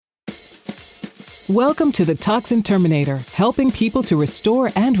Welcome to the Toxin Terminator, helping people to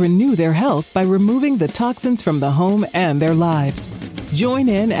restore and renew their health by removing the toxins from the home and their lives. Join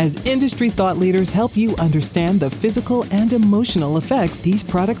in as industry thought leaders help you understand the physical and emotional effects these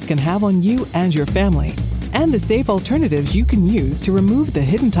products can have on you and your family, and the safe alternatives you can use to remove the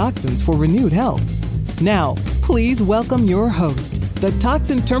hidden toxins for renewed health. Now, please welcome your host, the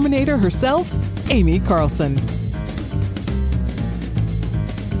Toxin Terminator herself, Amy Carlson.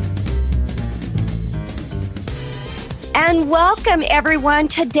 And welcome, everyone.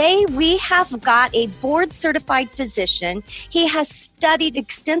 Today, we have got a board-certified physician. He has studied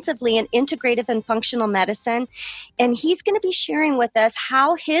extensively in integrative and functional medicine, and he's going to be sharing with us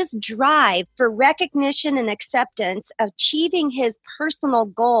how his drive for recognition and acceptance, achieving his personal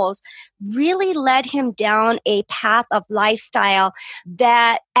goals, really led him down a path of lifestyle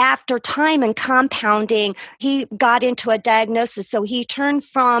that after time and compounding, he got into a diagnosis. So he turned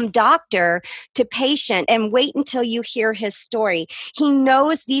from doctor to patient, and wait until you hear his story. He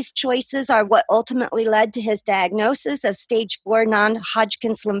knows these choices are what ultimately led to his diagnosis of stage 4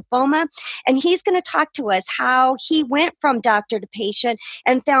 non-Hodgkin's lymphoma. And he's going to talk to us how he went from doctor to patient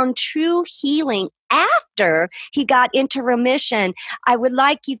and found true healing after he got into remission. I would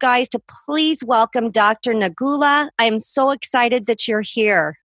like you guys to please welcome Dr. Nagula. I am so excited that you're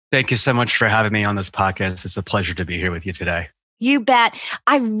here. Thank you so much for having me on this podcast. It's a pleasure to be here with you today. You bet.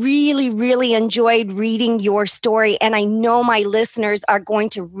 I really enjoyed reading your story, and I know my listeners are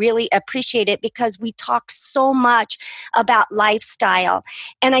going to really appreciate it because we talk so much about lifestyle.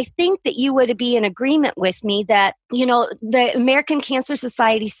 And I think that you would be in agreement with me that, you know, the American Cancer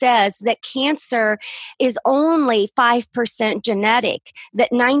Society says that cancer is only 5% genetic, that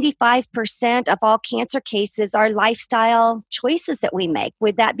 95% of all cancer cases are lifestyle choices that we make.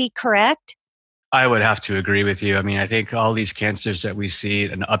 Would that be correct? I would have to agree with you. I mean, I think all these cancers that we see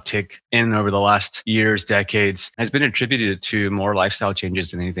an uptick in over the last years, decades, has been attributed to more lifestyle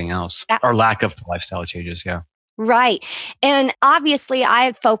changes than anything else, or lack of lifestyle changes. Yeah. Right. And obviously,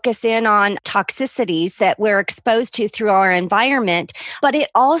 I focus in on toxicities that we're exposed to through our environment, but it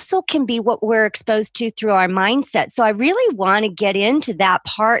also can be what we're exposed to through our mindset. So I really want to get into that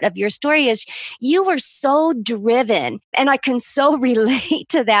part of your story is you were so driven, and I can so relate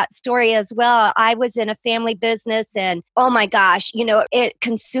to that story as well. I was in a family business and oh my gosh, you know, it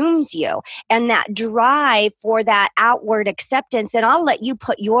consumes you, and that drive for that outward acceptance. And I'll let you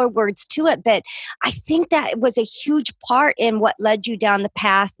put your words to it, but I think that it was a huge part in what led you down the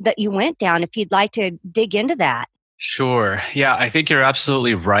path that you went down, if you'd like to dig into that. Sure. Yeah, I think you're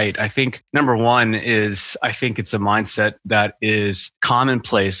absolutely right. I think number one is I think it's a mindset that is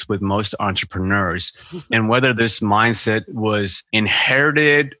commonplace with most entrepreneurs. And whether this mindset was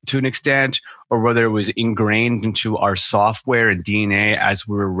inherited to an extent or whether it was ingrained into our software and DNA as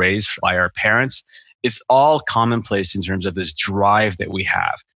we were raised by our parents, it's all commonplace in terms of this drive that we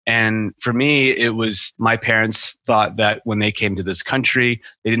have. And for me, it was my parents thought that when they came to this country,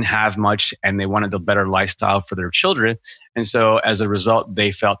 they didn't have much and they wanted a better lifestyle for their children. And so as a result,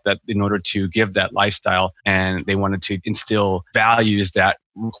 they felt that in order to give that lifestyle and they wanted to instill values that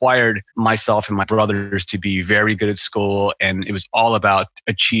required myself and my brothers to be very good at school. And it was all about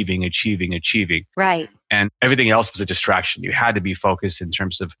achieving. Right. And everything else was a distraction. You had to be focused in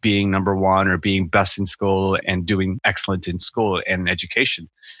terms of being number one or being best in school and doing excellent in school and education.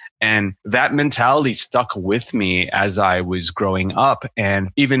 And that mentality stuck with me as I was growing up. And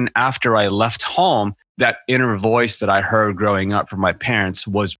even after I left home, that inner voice that I heard growing up from my parents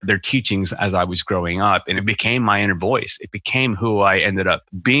was their teachings as I was growing up. And it became my inner voice. It became who I ended up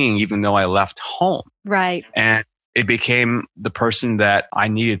being, even though I left home. Right. And it became the person that I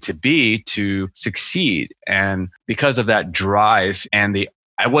needed to be to succeed. And because of that drive and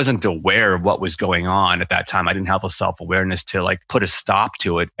I wasn't aware of what was going on at that time. I didn't have a self-awareness to like put a stop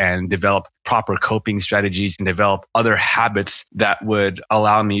to it and develop proper coping strategies and develop other habits that would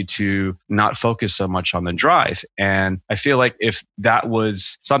allow me to not focus so much on the drive. And I feel like if that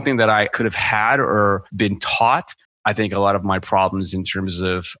was something that I could have had or been taught, I think a lot of my problems in terms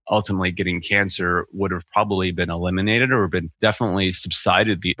of ultimately getting cancer would have probably been eliminated or been definitely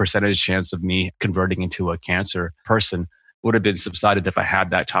subsided. The percentage chance of me converting into a cancer person would have been subsided if I had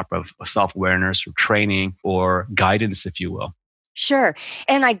that type of self-awareness or training or guidance, if you will. Sure.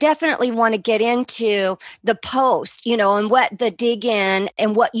 And I definitely want to get into the post, you know, and what the dig in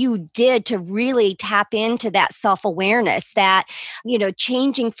and what you did to really tap into that self-awareness, that, you know,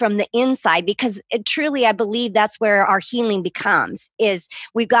 changing from the inside, because truly, I believe that's where our healing becomes, is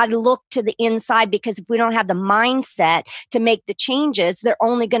we've got to look to the inside, because if we don't have the mindset to make the changes, they're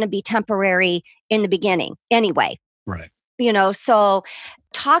only going to be temporary in the beginning anyway. Right. So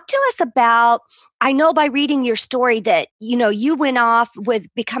talk to us about, I know by reading your story that, you went off with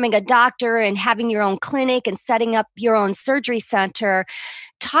becoming a doctor and having your own clinic and setting up your own surgery center.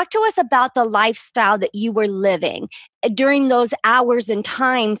 Talk to us about the lifestyle that you were living during those hours and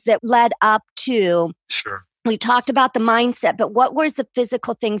times that led up to. Sure. We talked about the mindset, but what was the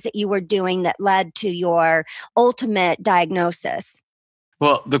physical things that you were doing that led to your ultimate diagnosis?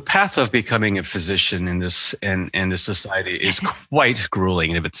 Well, the path of becoming a physician in this society is quite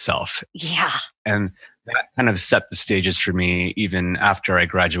grueling in of itself. Yeah. And that kind of set the stages for me even after I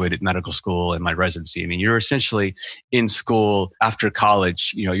graduated medical school and my residency. I mean, you're essentially in school after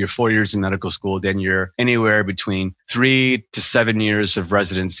college, you're 4 years in medical school, then you're anywhere between 3 to 7 years of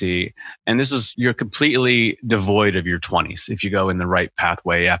residency. And you're completely devoid of your 20s if you go in the right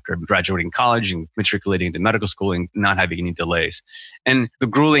pathway after graduating college and matriculating into medical school and not having any delays. And the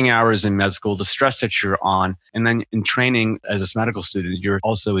grueling hours in med school, the stress that you're on, and then in training as a medical student, you're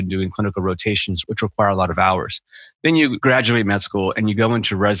also in doing clinical rotations, which require a lot of hours. Then you graduate med school and you go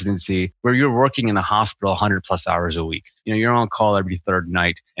into residency where you're working in the hospital 100 plus hours a week. You're on call every third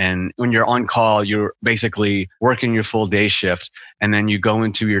night. And when you're on call, you're basically working your full day shift. And then you go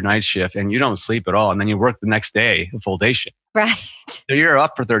into your night shift and you don't sleep at all. And then you work the next day, a full day shift. Right. So you're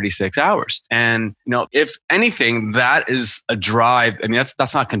up for 36 hours. And, if anything, that is a drive. I mean,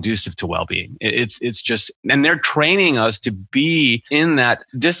 that's not conducive to well-being. It's just, and they're training us to be in that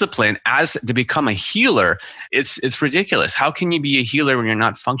discipline as to become a healer. It's ridiculous. How can you be a healer when you're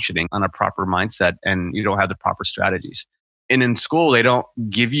not functioning on a proper mindset and you don't have the proper strategies? And in school, they don't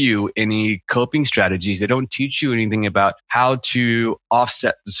give you any coping strategies. They don't teach you anything about how to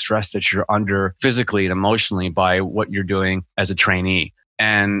offset the stress that you're under physically and emotionally by what you're doing as a trainee.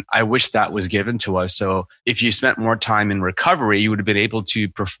 And I wish that was given to us. So if you spent more time in recovery, you would have been able to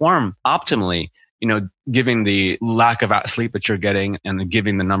perform optimally, given the lack of sleep that you're getting and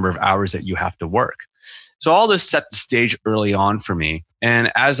giving the number of hours that you have to work. So all this set the stage early on for me.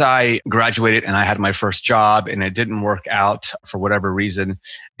 And as I graduated and I had my first job and it didn't work out for whatever reason,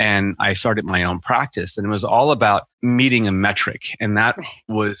 and I started my own practice, and it was all about meeting a metric. And that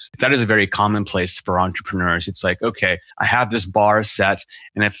is a very commonplace for entrepreneurs. It's like, okay, I have this bar set.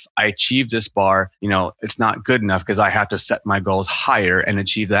 And if I achieve this bar, it's not good enough because I have to set my goals higher and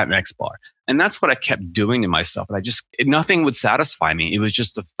achieve that next bar. And that's what I kept doing to myself. And nothing would satisfy me. It was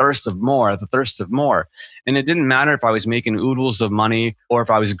just the thirst of more. And it didn't matter if I was making oodles of money or if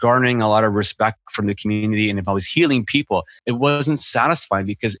I was garnering a lot of respect from the community and if I was healing people. It wasn't satisfying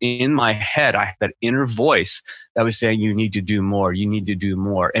because in my head, I had that inner voice that was saying, you need to do more, you need to do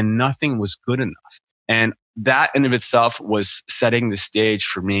more. And nothing was good enough. And that in of itself was setting the stage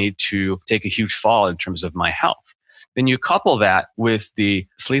for me to take a huge fall in terms of my health. Then you couple that with the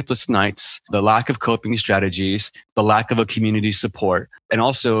sleepless nights, the lack of coping strategies, the lack of a community support, and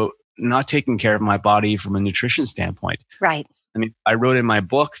also not taking care of my body from a nutrition standpoint. Right. I mean, I wrote in my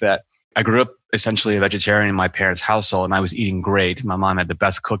book that I grew up essentially a vegetarian in my parents' household and I was eating great. My mom had the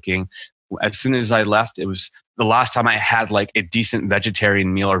best cooking. As soon as I left, it was the last time I had like a decent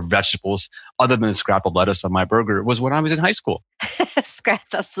vegetarian meal or vegetables other than scrappled lettuce on my burger was when I was in high school.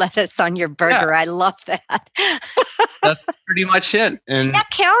 Scrap of lettuce on your burger. Yeah. I love that. That's pretty much it. And that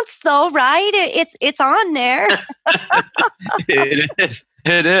counts though, right? It's on there. It is.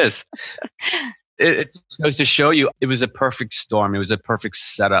 It is. It goes to show you it was a perfect storm. It was a perfect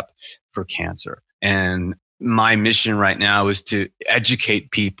setup for cancer. And my mission right now is to educate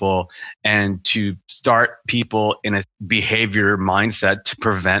people and to start people in a behavior mindset to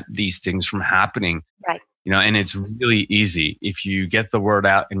prevent these things from happening. Right. And it's really easy if you get the word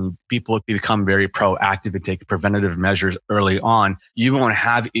out and people become very proactive and take preventative measures early on, you won't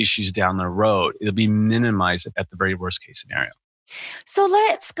have issues down the road. It'll be minimized at the very worst case scenario. So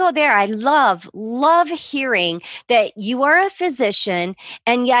let's go there. I love hearing that you are a physician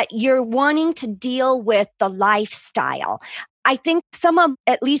and yet you're wanting to deal with the lifestyle. I think some of,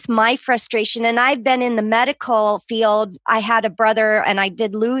 at least my frustration, and I've been in the medical field. I had a brother and I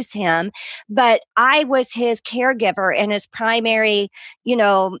did lose him, but I was his caregiver and his primary,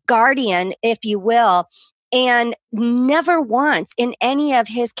 guardian, if you will. And never once in any of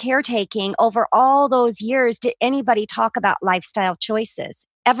his caretaking over all those years did anybody talk about lifestyle choices,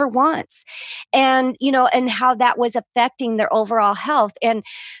 ever once. And, and how that was affecting their overall health. And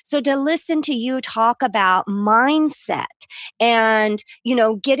so to listen to you talk about mindset and,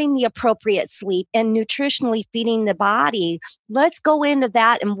 getting the appropriate sleep and nutritionally feeding the body, let's go into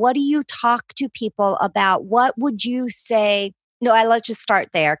that. And what do you talk to people about? What would you say? No, let's just start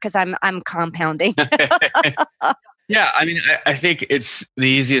there because I'm compounding. Yeah, I mean, I think it's the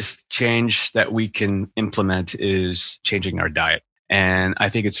easiest change that we can implement is changing our diet. And I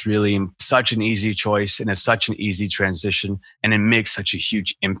think it's really such an easy choice and it's such an easy transition and it makes such a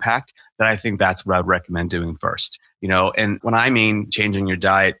huge impact that I think that's what I would recommend doing first. And when I mean changing your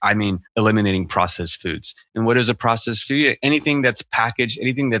diet, I mean eliminating processed foods. And what is a processed food? Anything that's packaged,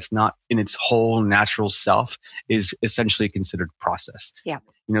 anything that's not in its whole natural self is essentially considered processed. Yeah.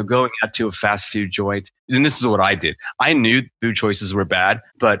 Going out to a fast food joint, and this is what I did. I knew food choices were bad,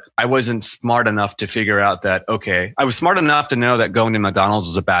 but I wasn't smart enough to figure out that, okay, I was smart enough to know that going to McDonald's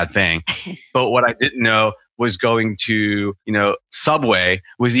is a bad thing. But what I didn't know was going to, Subway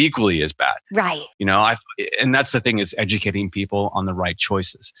was equally as bad. Right. And that's the thing, is educating people on the right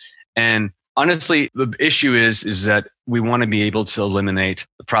choices. And honestly, the issue is that we want to be able to eliminate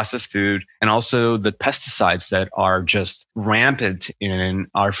the processed food and also the pesticides that are just rampant in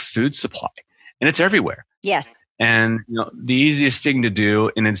our food supply. And it's everywhere. Yes. And the easiest thing to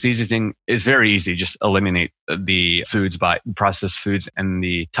do, and it's the easiest thing, is very easy. Just eliminate the foods by processed foods and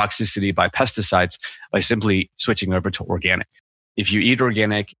the toxicity by pesticides by simply switching over to organic. If you eat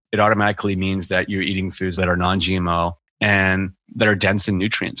organic, it automatically means that you're eating foods that are non-GMO and that are dense in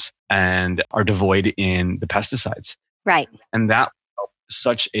nutrients and are devoid in the pesticides. Right. And that will go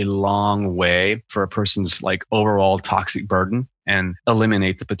such a long way for a person's overall toxic burden and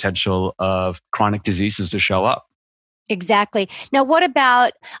eliminate the potential of chronic diseases to show up. Exactly. Now, what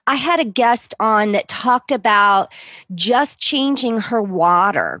about, I had a guest on that talked about just changing her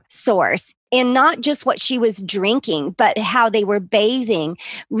water source and not just what she was drinking, but how they were bathing,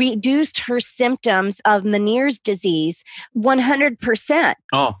 reduced her symptoms of Meniere's disease 100%.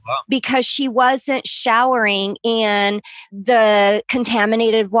 Oh, wow. Because she wasn't showering in the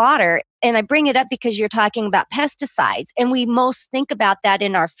contaminated water. And I bring it up because you're talking about pesticides, and we most think about that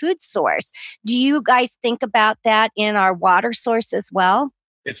in our food source. Do you guys think about that in our water source as well?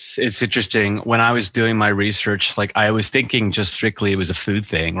 It's interesting. When I was doing my research, I was thinking just strictly it was a food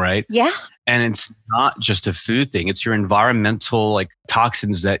thing, right? Yeah. And it's not just a food thing. It's your environmental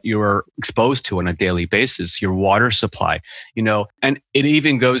toxins that you're exposed to on a daily basis, your water supply, and it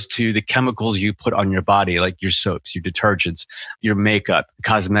even goes to the chemicals you put on your body, like your soaps, your detergents, your makeup,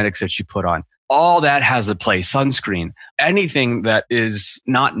 cosmetics that you put on. All that has a place. Sunscreen, anything that is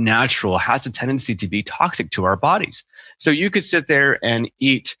not natural has a tendency to be toxic to our bodies. So you could sit there and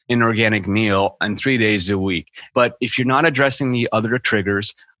eat an organic meal on 3 days a week. But if you're not addressing the other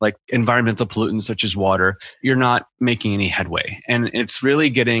triggers, like environmental pollutants such as water, you're not making any headway. And it's really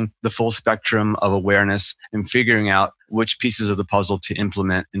getting the full spectrum of awareness and figuring out which pieces of the puzzle to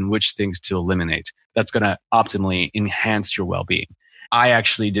implement and which things to eliminate. That's going to optimally enhance your well-being. I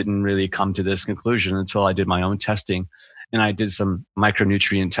actually didn't really come to this conclusion until I did my own testing. And I did some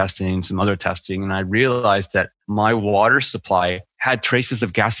micronutrient testing, some other testing, and I realized that my water supply had traces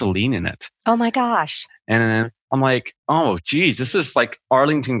of gasoline in it. Oh my gosh. And then I'm like, oh, geez, this is like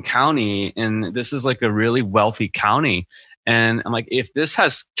Arlington County, and this is like a really wealthy county. And I'm like, if this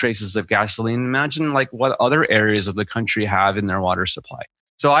has traces of gasoline, imagine what other areas of the country have in their water supply.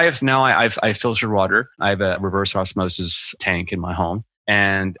 So I filter water. I have a reverse osmosis tank in my home.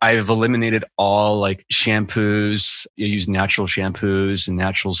 And I've eliminated all shampoos. You use natural shampoos and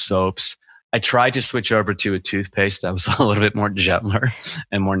natural soaps. I tried to switch over to a toothpaste that was a little bit more gentler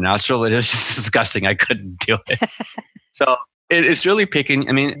and more natural. It is just disgusting. I couldn't do it. So it's really picking.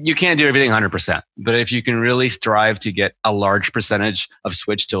 I mean, you can't do everything 100%, but if you can really strive to get a large percentage of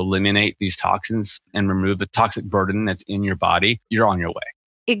switch to eliminate these toxins and remove the toxic burden that's in your body, you're on your way.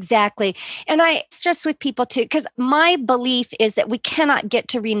 Exactly. And I stress with people too, because my belief is that we cannot get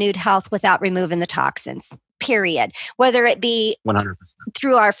to renewed health without removing the toxins, period. Whether it be 100%.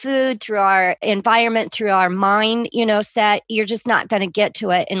 Through our food, through our environment, through our mind, set, you're just not going to get to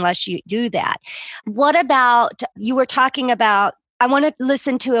it unless you do that. What about, you were talking about, I want to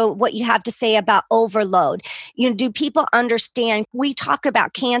listen to what you have to say about overload. Do people understand? We talk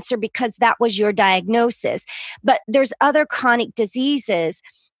about cancer because that was your diagnosis, but there's other chronic diseases.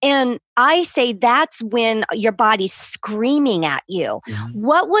 And I say that's when your body's screaming at you. Mm-hmm.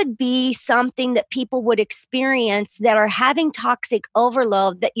 What would be something that people would experience that are having toxic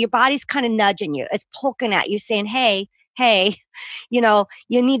overload that your body's kind of nudging you? It's poking at you saying, hey, you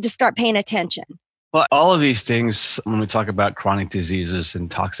need to start paying attention. Well, all of these things, when we talk about chronic diseases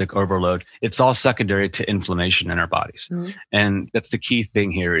and toxic overload, it's all secondary to inflammation in our bodies. Mm-hmm. And that's the key thing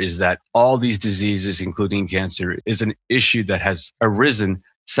here, is that all these diseases, including cancer, is an issue that has arisen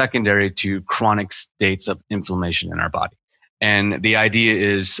secondary to chronic states of inflammation in our body. And the idea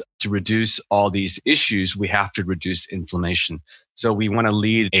is to reduce all these issues, we have to reduce inflammation. So we want to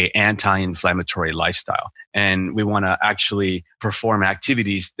lead a anti-inflammatory lifestyle, and we want to actually perform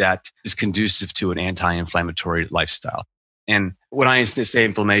activities that is conducive to an anti-inflammatory lifestyle. And when I say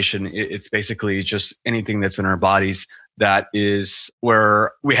inflammation, it's basically just anything that's in our bodies that is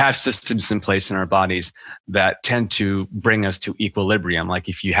where we have systems in place in our bodies that tend to bring us to equilibrium. Like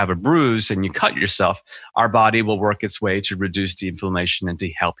if you have a bruise and you cut yourself, our body will work its way to reduce the inflammation and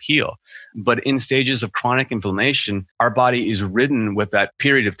to help heal. But in stages of chronic inflammation, our body is ridden with that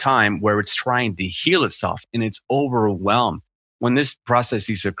period of time where it's trying to heal itself and it's overwhelmed. When this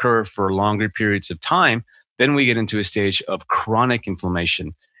processes occur for longer periods of time, then we get into a stage of chronic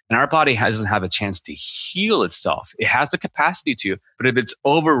inflammation. And our body doesn't have a chance to heal itself. It has the capacity to, but if it's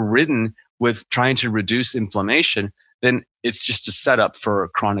overridden with trying to reduce inflammation, then it's just a setup for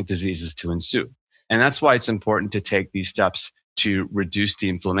chronic diseases to ensue. And that's why it's important to take these steps to reduce the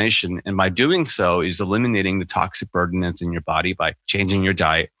inflammation. And by doing so is eliminating the toxic burden that's in your body by changing your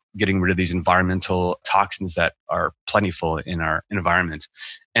diet, getting rid of these environmental toxins that are plentiful in our environment,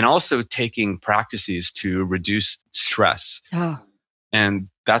 and also taking practices to reduce stress. Oh. And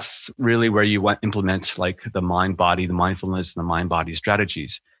that's really where you want to implement like the mind-body, the mindfulness, and the mind-body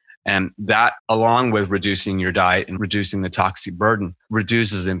strategies. And that, along with reducing your diet and reducing the toxic burden,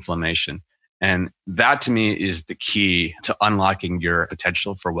 reduces inflammation. And that to me is the key to unlocking your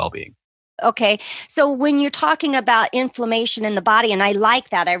potential for well-being. Okay. So when you're talking about inflammation in the body, and I like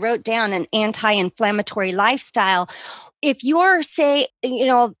that, I wrote down an anti-inflammatory lifestyle. If you're, say,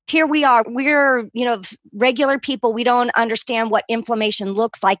 here we are, we're, regular people, we don't understand what inflammation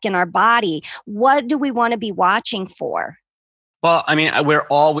looks like in our body. What do we want to be watching for? Well, I mean,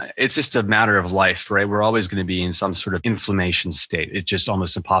 it's just a matter of life, right? We're always going to be in some sort of inflammation state. It's just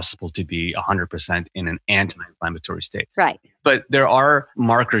almost impossible to be 100% in an anti-inflammatory state. Right. But there are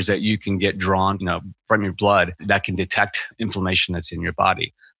markers that you can get drawn, from your blood that can detect inflammation that's in your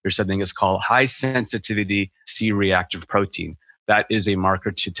body. There's something that's called high sensitivity C-reactive protein. That is a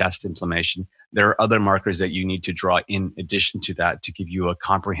marker to test inflammation. There are other markers that you need to draw in addition to that to give you a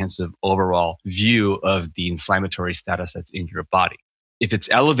comprehensive overall view of the inflammatory status that's in your body. If it's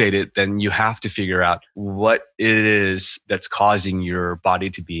elevated, then you have to figure out what it is that's causing your body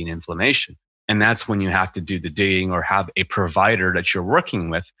to be in inflammation. And that's when you have to do the digging or have a provider that you're working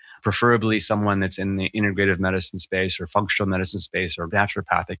with, preferably someone that's in the integrative medicine space or functional medicine space or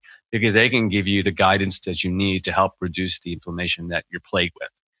naturopathic, because they can give you the guidance that you need to help reduce the inflammation that you're plagued with.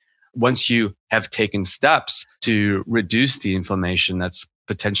 Once you have taken steps to reduce the inflammation that's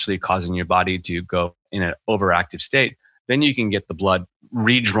potentially causing your body to go in an overactive state, then you can get the blood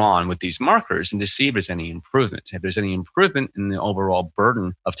redrawn with these markers and to see if there's any improvement. If there's any improvement in the overall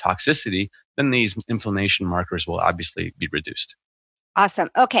burden of toxicity, then these inflammation markers will obviously be reduced. Awesome.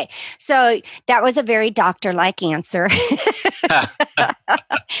 Okay. So that was a very doctor-like answer.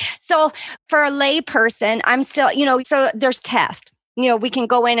 So for a layperson, I'm still, so there's tests. We can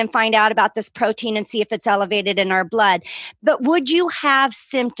go in and find out about this protein and see if it's elevated in our blood. But would you have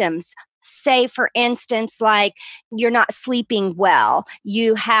symptoms? Say, for instance, like you're not sleeping well,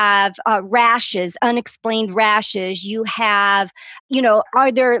 you have rashes, unexplained rashes, you have,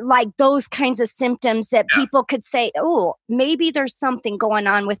 are there like those kinds of symptoms that people could say, oh, maybe there's something going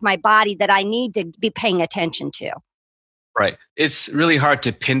on with my body that I need to be paying attention to? Right. It's really hard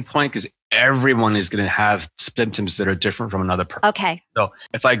to pinpoint because everyone is going to have symptoms that are different from another person. Okay. So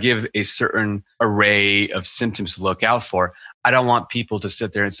if I give a certain array of symptoms to look out for, I don't want people to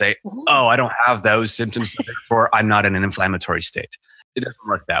sit there and say, oh, I don't have those symptoms, therefore I'm not in an inflammatory state. It doesn't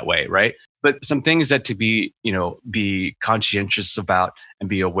work that way, right? But some things that to be conscientious about and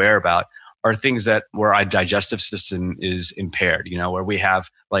be aware about are things that where our digestive system is impaired, where we have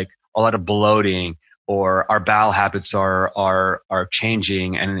like a lot of bloating, or our bowel habits are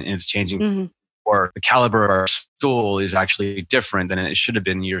changing and it's changing, Mm-hmm. or the caliber of our stool is actually different than it should have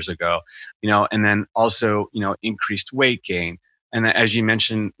been years ago, and then also, increased weight gain. And as you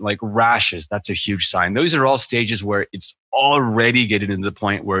mentioned, like rashes, that's a huge sign. Those are all stages where it's already getting to the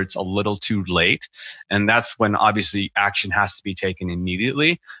point where it's a little too late. And that's when obviously action has to be taken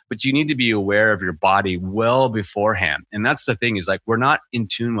immediately. But you need to be aware of your body well beforehand. And that's the thing is like, we're not in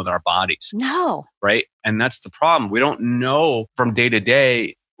tune with our bodies. No. Right. And that's the problem. We don't know from day to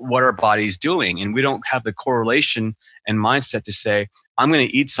day what our body's doing. And we don't have the correlation and mindset to say, I'm going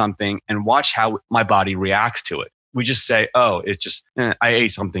to eat something and watch how my body reacts to it. We just say, oh, it's just, I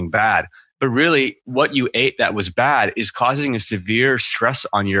ate something bad. But really, what you ate that was bad is causing a severe stress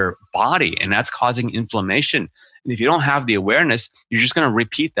on your body, and that's causing inflammation. And if you don't have the awareness, you're just going to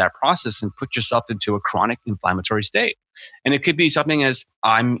repeat that process and put yourself into a chronic inflammatory state. And it could be something as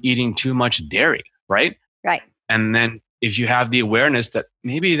I'm eating too much dairy, right? Right. And then if you have the awareness that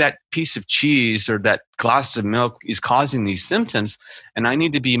maybe that piece of cheese or that glass of milk is causing these symptoms, and I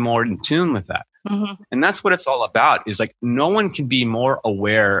need to be more in tune with that. Mm-hmm. And that's what it's all about, is like no one can be more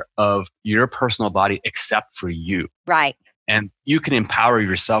aware of your personal body except for you. Right. And you can empower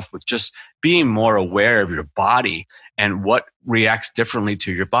yourself with just being more aware of your body and what reacts differently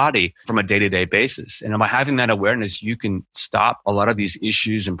to your body from a day-to-day basis. And by having that awareness, you can stop a lot of these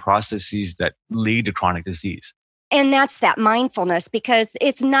issues and processes that lead to chronic disease. And that's that mindfulness, because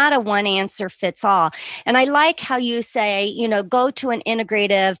it's not a one answer fits all. And I like how you say, go to an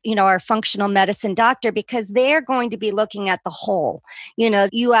integrative, or functional medicine doctor, because they're going to be looking at the whole,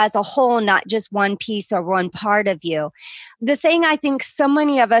 you as a whole, not just one piece or one part of you. The thing I think so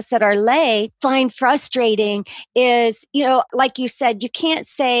many of us that are lay find frustrating is, like you said, you can't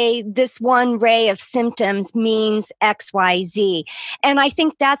say this one ray of symptoms means X, Y, Z. And I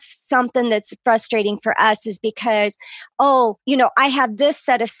think that's something that's frustrating for us, is because I have this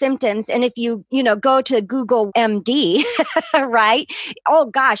set of symptoms. And if you, go to Google MD, right? Oh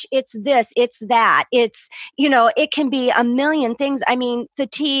gosh, it's this, it's that. It's, it can be a million things. I mean,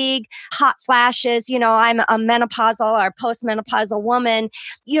 fatigue, hot flashes, I'm a menopausal or postmenopausal woman.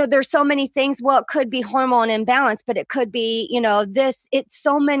 There's so many things. Well, it could be hormone imbalance, but it could be, this, it's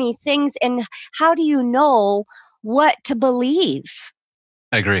so many things. And how do you know what to believe?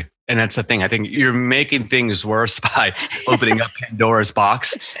 I agree. And that's the thing. I think you're making things worse by opening up Pandora's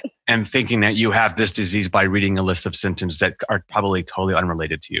box and thinking that you have this disease by reading a list of symptoms that are probably totally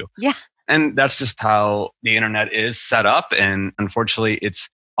unrelated to you. Yeah. And that's just how the internet is set up. And unfortunately, it's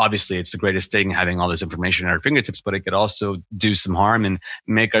the greatest thing, having all this information at our fingertips, but it could also do some harm and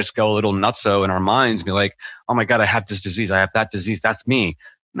make us go a little nutso in our minds, be like, oh my God, I have this disease. I have that disease. That's me.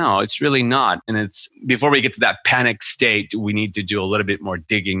 No, it's really not. And it's before we get to that panic state, we need to do a little bit more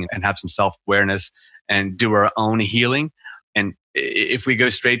digging and have some self-awareness and do our own healing. And if we go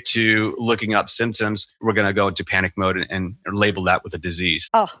straight to looking up symptoms, we're going to go into panic mode and label that with a disease.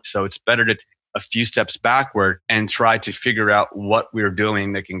 Oh. So it's better to take a few steps backward and try to figure out what we're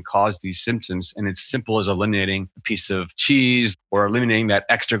doing that can cause these symptoms. And it's simple as eliminating a piece of cheese or eliminating that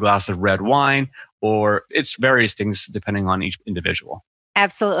extra glass of red wine, or it's various things depending on each individual.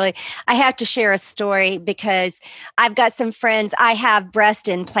 Absolutely. I have to share a story because I've got some friends. I have breast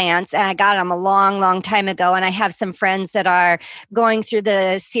implants and I got them a long, long time ago. And I have some friends that are going through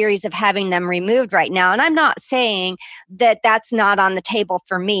the series of having them removed right now. And I'm not saying that that's not on the table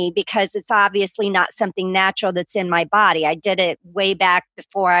for me, because it's obviously not something natural that's in my body. I did it way back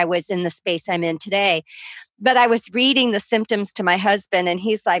before I was in the space I'm in today. But I was reading the symptoms to my husband and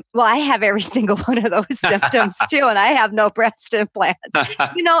he's like, well, I have every single one of those symptoms too. And I have no breast implants,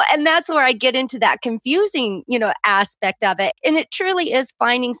 and that's where I get into that confusing, aspect of it. And it truly is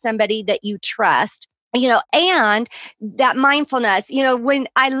finding somebody that you trust, and that mindfulness, when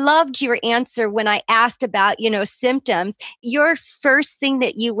I loved your answer, when I asked about, symptoms, your first thing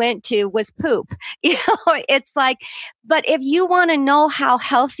that you went to was poop. It's like, but if you want to know how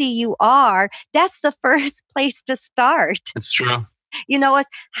healthy you are, that's the first place to start. It's true.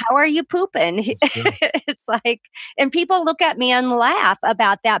 How are you pooping? It's like, and people look at me and laugh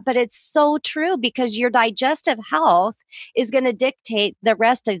about that, but it's so true, because your digestive health is going to dictate the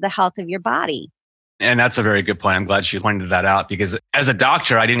rest of the health of your body. And that's a very good point. I'm glad you pointed that out, because as a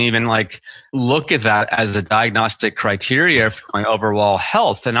doctor, I didn't even look at that as a diagnostic criteria for my overall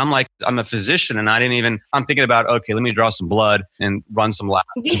health. And I'm a physician and I'm thinking about, okay, let me draw some blood and run some labs.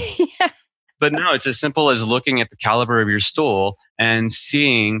 Yeah. But no, it's as simple as looking at the caliber of your stool and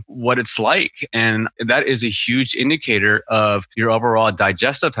seeing what it's like. And that is a huge indicator of your overall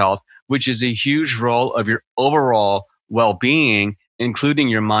digestive health, which is a huge role of your overall well-being, including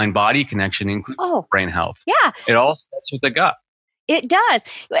your mind-body connection, including brain health. Yeah. It all starts with the gut. It does.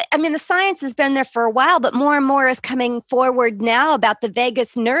 I mean, the science has been there for a while, but more and more is coming forward now about the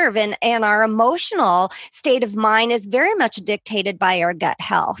vagus nerve, and our emotional state of mind is very much dictated by our gut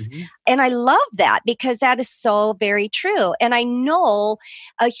health. Mm-hmm. And I love that, because that is so very true. And I know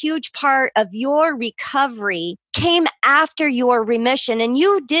a huge part of your recovery came after your remission, and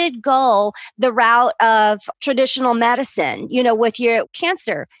you did go the route of traditional medicine, with your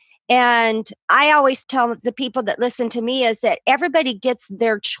cancer. And I always tell the people that listen to me is that everybody gets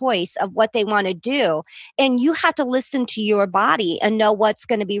their choice of what they want to do. And you have to listen to your body and know what's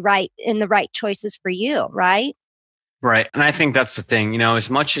going to be right and the right choices for you, right? Right. And I think that's the thing, as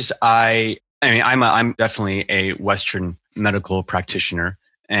much as I'm definitely a Western medical practitioner,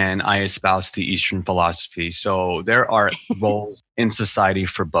 and I espouse the Eastern philosophy. So there are roles in society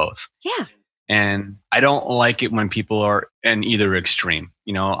for both. Yeah. And I don't like it when people are in either extreme.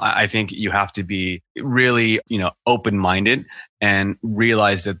 I think you have to be really, open-minded and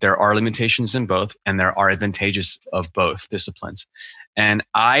realize that there are limitations in both and there are advantages of both disciplines. And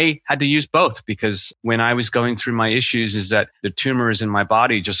I had to use both because when I was going through my issues is that the tumors in my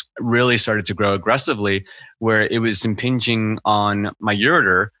body just really started to grow aggressively, where it was impinging on my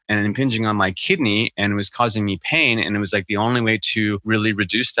ureter and impinging on my kidney and was causing me pain. And it was like the only way to really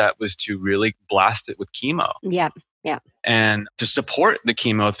reduce that was to really blast it with chemo. Yeah. Yeah. And to support the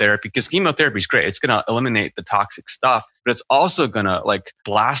chemotherapy, because chemotherapy is great. It's going to eliminate the toxic stuff, but it's also going to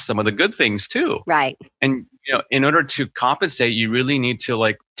blast some of the good things too. Right. And, in order to compensate, you really need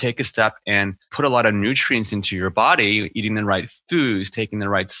to take a step and put a lot of nutrients into your body, eating the right foods, taking the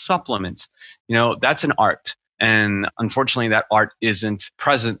right supplements. That's an art. And unfortunately, that art isn't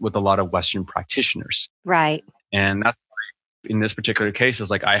present with a lot of Western practitioners. Right. And that's in this particular case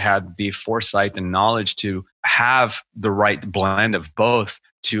is I had the foresight and knowledge to have the right blend of both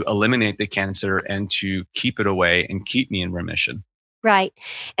to eliminate the cancer and to keep it away and keep me in remission. Right.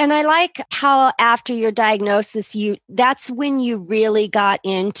 And I like how after your diagnosis, that's when you really got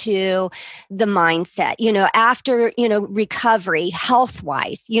into the mindset, after, recovery,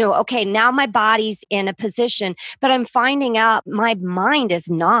 health-wise, okay, now my body's in a position, but I'm finding out my mind is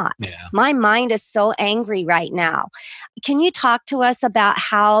not. Yeah. My mind is so angry right now. Can you talk to us about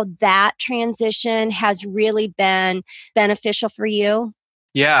how that transition has really been beneficial for you?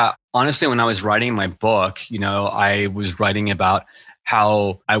 Yeah. Honestly, when I was writing my book, I was writing about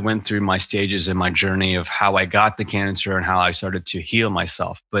how I went through my stages in my journey of how I got the cancer and how I started to heal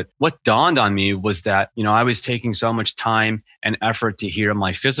myself. But what dawned on me was that, I was taking so much time and effort to heal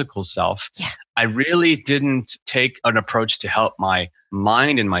my physical self. Yeah. I really didn't take an approach to help my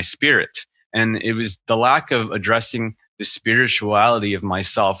mind and my spirit. And it was the lack of addressing the spirituality of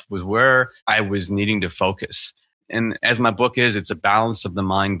myself was where I was needing to focus. And as my book is, it's a balance of the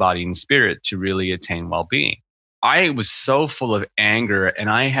mind, body, and spirit to really attain well-being. I was so full of anger and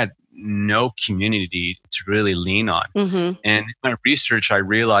I had no community to really lean on. Mm-hmm. And in my research, I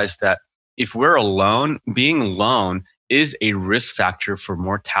realized that if we're alone, being alone is a risk factor for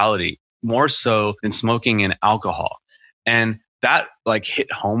mortality, more so than smoking and alcohol. And that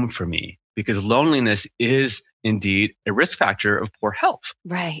hit home for me because loneliness is indeed a risk factor of poor health.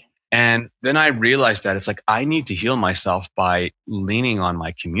 Right. And then I realized that it's I need to heal myself by leaning on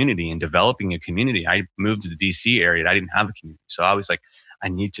my community and developing a community. I moved to the DC area and I didn't have a community. So I was I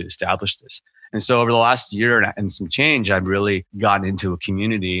need to establish this. And so over the last year and some change, I've really gotten into a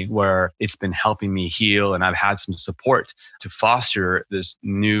community where it's been helping me heal. And I've had some support to foster this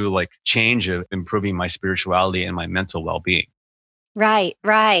new change of improving my spirituality and my mental well-being. Right,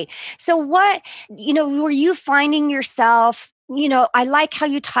 right. So what, were you finding yourself, I like how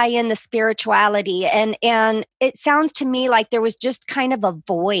you tie in the spirituality and it sounds to me like there was just kind of a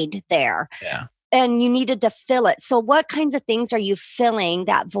void there. Yeah. And you needed to fill it. So what kinds of things are you filling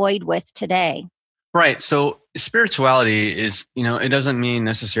that void with today? Right. So spirituality is, it doesn't mean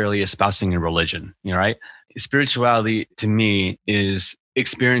necessarily espousing a religion, right? Spirituality to me is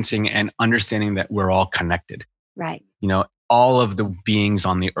experiencing and understanding that we're all connected. Right. All of the beings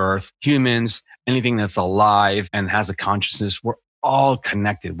on the earth, humans, anything that's alive and has a consciousness, we're all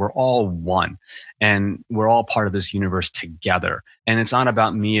connected. We're all one. And we're all part of this universe together. And it's not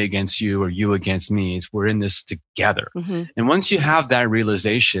about me against you or you against me. We're in this together. Mm-hmm. And once you have that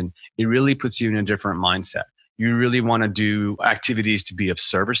realization, it really puts you in a different mindset. You really want to do activities to be of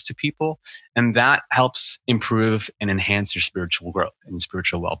service to people. And that helps improve and enhance your spiritual growth and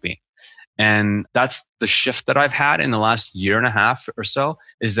spiritual well-being. And that's the shift that I've had in the last year and a half or so,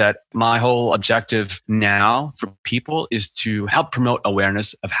 is that my whole objective now for people is to help promote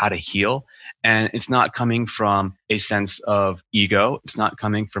awareness of how to heal. And it's not coming from a sense of ego. It's not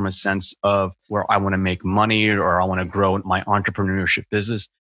coming from a sense of where I want to make money or I want to grow my entrepreneurship business.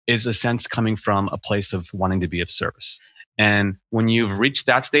 It's a sense coming from a place of wanting to be of service. And when you've reached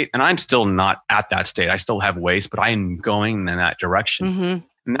that state, and I'm still not at that state, I still have ways, but I am going in that direction. Mm-hmm.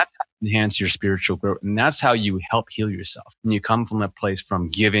 And that enhance your spiritual growth. And that's how you help heal yourself. When you come from a place from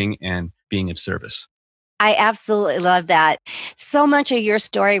giving and being of service. I absolutely love that. So much of your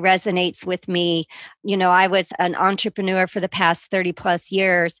story resonates with me. I was an entrepreneur for the past 30 plus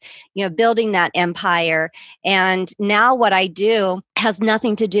years, building that empire. And now what I do has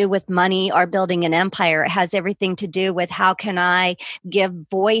nothing to do with money or building an empire. It has everything to do with how can I give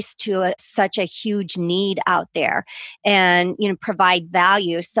voice to such a huge need out there and, provide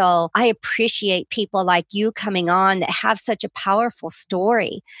value. So I appreciate people like you coming on that have such a powerful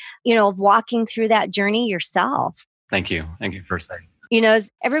story, of walking through that journey yourself. Thank you. Thank you for saying.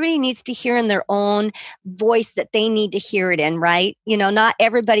 Everybody needs to hear in their own voice that they need to hear it in, right? Not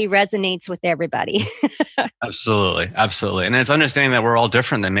everybody resonates with everybody. Absolutely. Absolutely. And it's understanding that we're all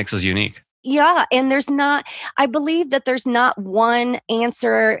different that makes us unique. Yeah. And I believe that there's not one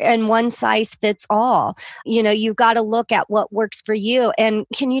answer and one size fits all. You've got to look at what works for you. And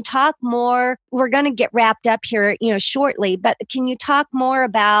can you talk more? We're going to get wrapped up here, shortly, but can you talk more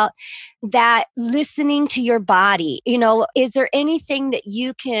about that listening to your body? Is there anything that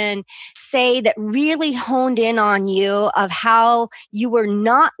you can say that really honed in on you of how you were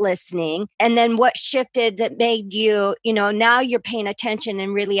not listening, and then what shifted that made you, now you're paying attention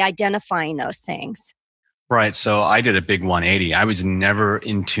and really identifying those things? Right. So I did a big 180. I was never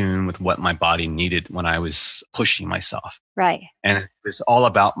in tune with what my body needed when I was pushing myself. Right. And it was all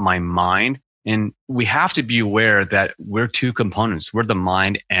about my mind. And we have to be aware that we're two components. We're the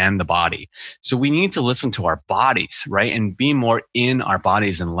mind and the body. So we need to listen to our bodies, right? And be more in our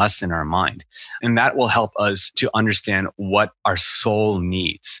bodies and less in our mind. And that will help us to understand what our soul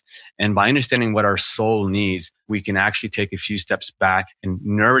needs. And by understanding what our soul needs, we can actually take a few steps back and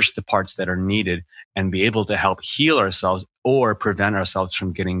nourish the parts that are needed and be able to help heal ourselves or prevent ourselves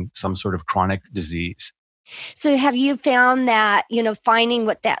from getting some sort of chronic disease. So have you found that, finding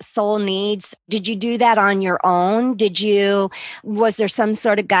what that soul needs, did you do that on your own? Was there some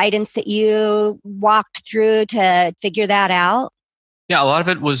sort of guidance that you walked through to figure that out? Yeah, a lot of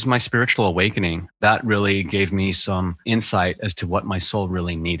it was my spiritual awakening. That really gave me some insight as to what my soul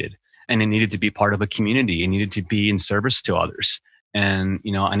really needed. And it needed to be part of a community. It needed to be in service to others. And,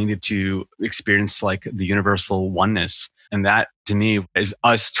 I needed to experience like the universal oneness. And that to me is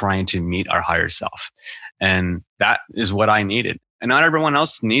us trying to meet our higher self. And that is what I needed. And not everyone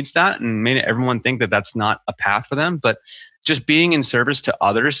else needs that, and made everyone think that that's not a path for them. But just being in service to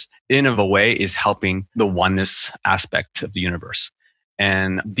others in a way is helping the oneness aspect of the universe.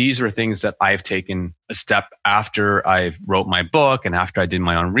 And these are things that I've taken a step after I wrote my book and after I did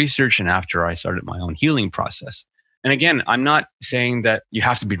my own research and after I started my own healing process. And again, I'm not saying that you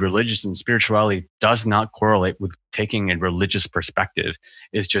have to be religious, and spirituality does not correlate with taking a religious perspective.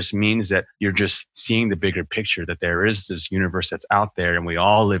 It just means that you're just seeing the bigger picture, that there is this universe that's out there and we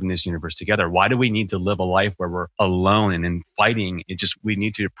all live in this universe together. Why do we need to live a life where we're alone and in fighting? We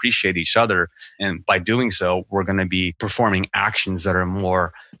need to appreciate each other. And by doing so, we're going to be performing actions that are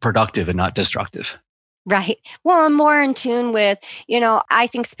more productive and not destructive. Right. Well, I'm more in tune with, I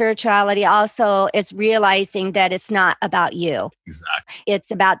think spirituality also is realizing that it's not about you. Exactly.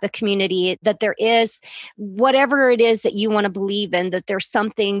 It's about the community, that there is whatever it is that you want to believe in, that there's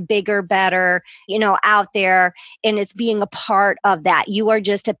something bigger, better, out there, and it's being a part of that. You are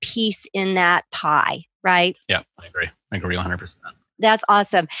just a piece in that pie, right? Yeah, I agree 100%. That's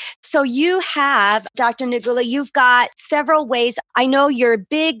awesome. So you have, Dr. Nagula, you've got several ways. I know your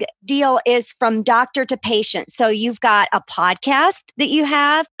big deal is from doctor to patient. So you've got a podcast that you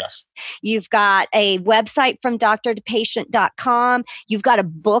have. Yes. You've got a website from drtopatient.com. You've got a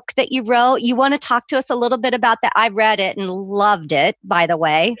book that you wrote. You want to talk to us a little bit about that? I read it and loved it, by the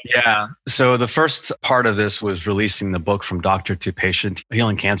way. Yeah. So the first part of this was releasing the book From Doctor to Patient,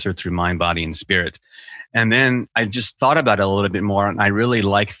 Healing Cancer Through Mind, Body, and Spirit. And then I just thought about it a little bit more, and I really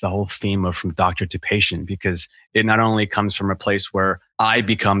like the whole theme of From Doctor to Patient, because it not only comes from a place where I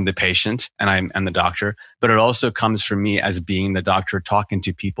become the patient and I'm the doctor, but it also comes from me as being the doctor talking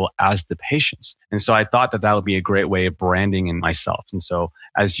to people as the patients. And so I thought that would be a great way of branding in myself. And so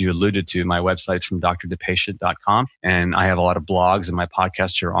as you alluded to, my website's from drtopatient.com, and I have a lot of blogs, and my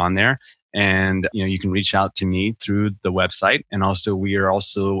podcasts are on there. And, you can reach out to me through the website. And also, we are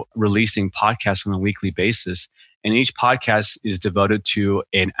also releasing podcasts on a weekly basis. And each podcast is devoted to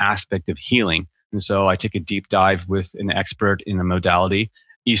an aspect of healing. And so I take a deep dive with an expert in a modality,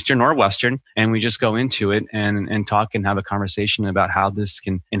 Eastern or Western, and we just go into it and talk and have a conversation about how this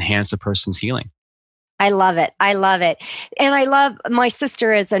can enhance a person's healing. I love it. I love it. And I love, my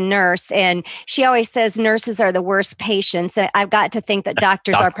sister is a nurse, and she always says nurses are the worst patients. I've got to think that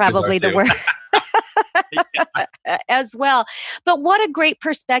doctors are probably the worst as well. But what a great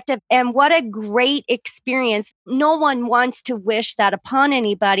perspective, and what a great experience. No one wants to wish that upon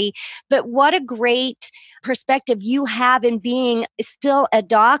anybody, but what a great perspective you have in being still a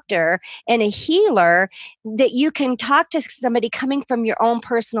doctor and a healer, that you can talk to somebody coming from your own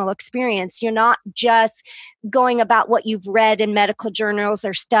personal experience. You're not just going about what you've read in medical journals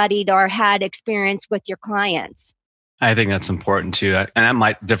or studied or had experience with your clients. I think that's important too. And that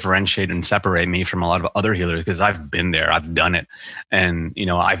might differentiate and separate me from a lot of other healers because I've been there, I've done it. And,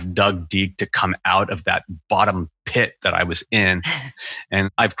 I've dug deep to come out of that bottom pit that I was in. And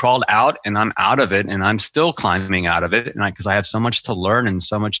I've crawled out and I'm out of it and I'm still climbing out of it because I have so much to learn and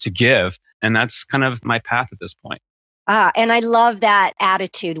so much to give. And that's kind of my path at this point. And I love that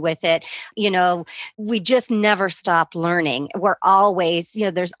attitude with it. We just never stop learning. We're always,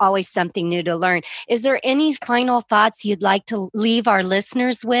 there's always something new to learn. Is there any final thoughts you'd like to leave our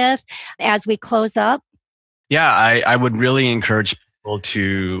listeners with as we close up? Yeah, I would really encourage people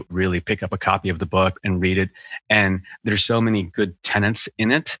to really pick up a copy of the book and read it. And there's so many good tenets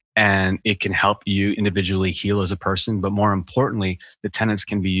in it, and it can help you individually heal as a person. But more importantly, the tenets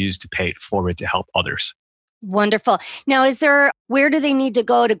can be used to pay it forward to help others. Wonderful. Now, where do they need to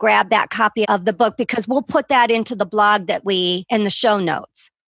go to grab that copy of the book? Because we'll put that into the blog in the show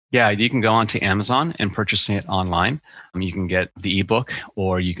notes. Yeah, you can go onto Amazon and purchase it online. You can get the ebook,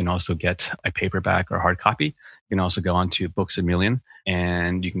 or you can also get a paperback or hard copy. You can also go onto Books A Million,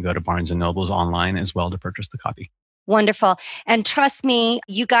 and you can go to Barnes & Noble's online as well to purchase the copy. Wonderful. And trust me,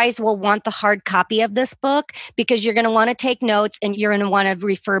 you guys will want the hard copy of this book because you're going to want to take notes and you're going to want to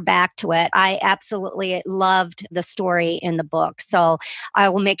refer back to it. I absolutely loved the story in the book. So I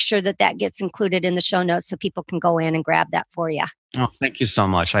will make sure that gets included in the show notes so people can go in and grab that for you. Oh, thank you so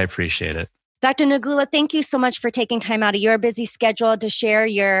much. I appreciate it. Dr. Nagula, thank you so much for taking time out of your busy schedule to share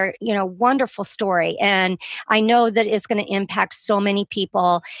your, wonderful story. And I know that it's going to impact so many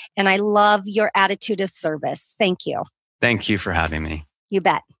people. And I love your attitude of service. Thank you. Thank you for having me. You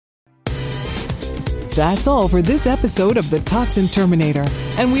bet. That's all for this episode of The Toxin Terminator.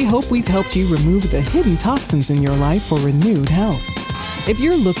 And we hope we've helped you remove the hidden toxins in your life for renewed health. If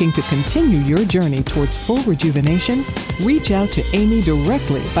you're looking to continue your journey towards full rejuvenation, reach out to Amy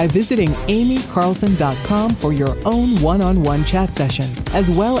directly by visiting amycarlson.com for your own one-on-one chat session,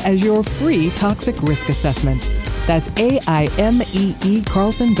 as well as your free toxic risk assessment. That's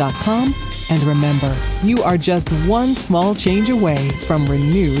AIMEEcarlson.com. And remember, you are just one small change away from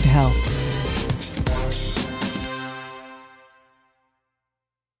renewed health.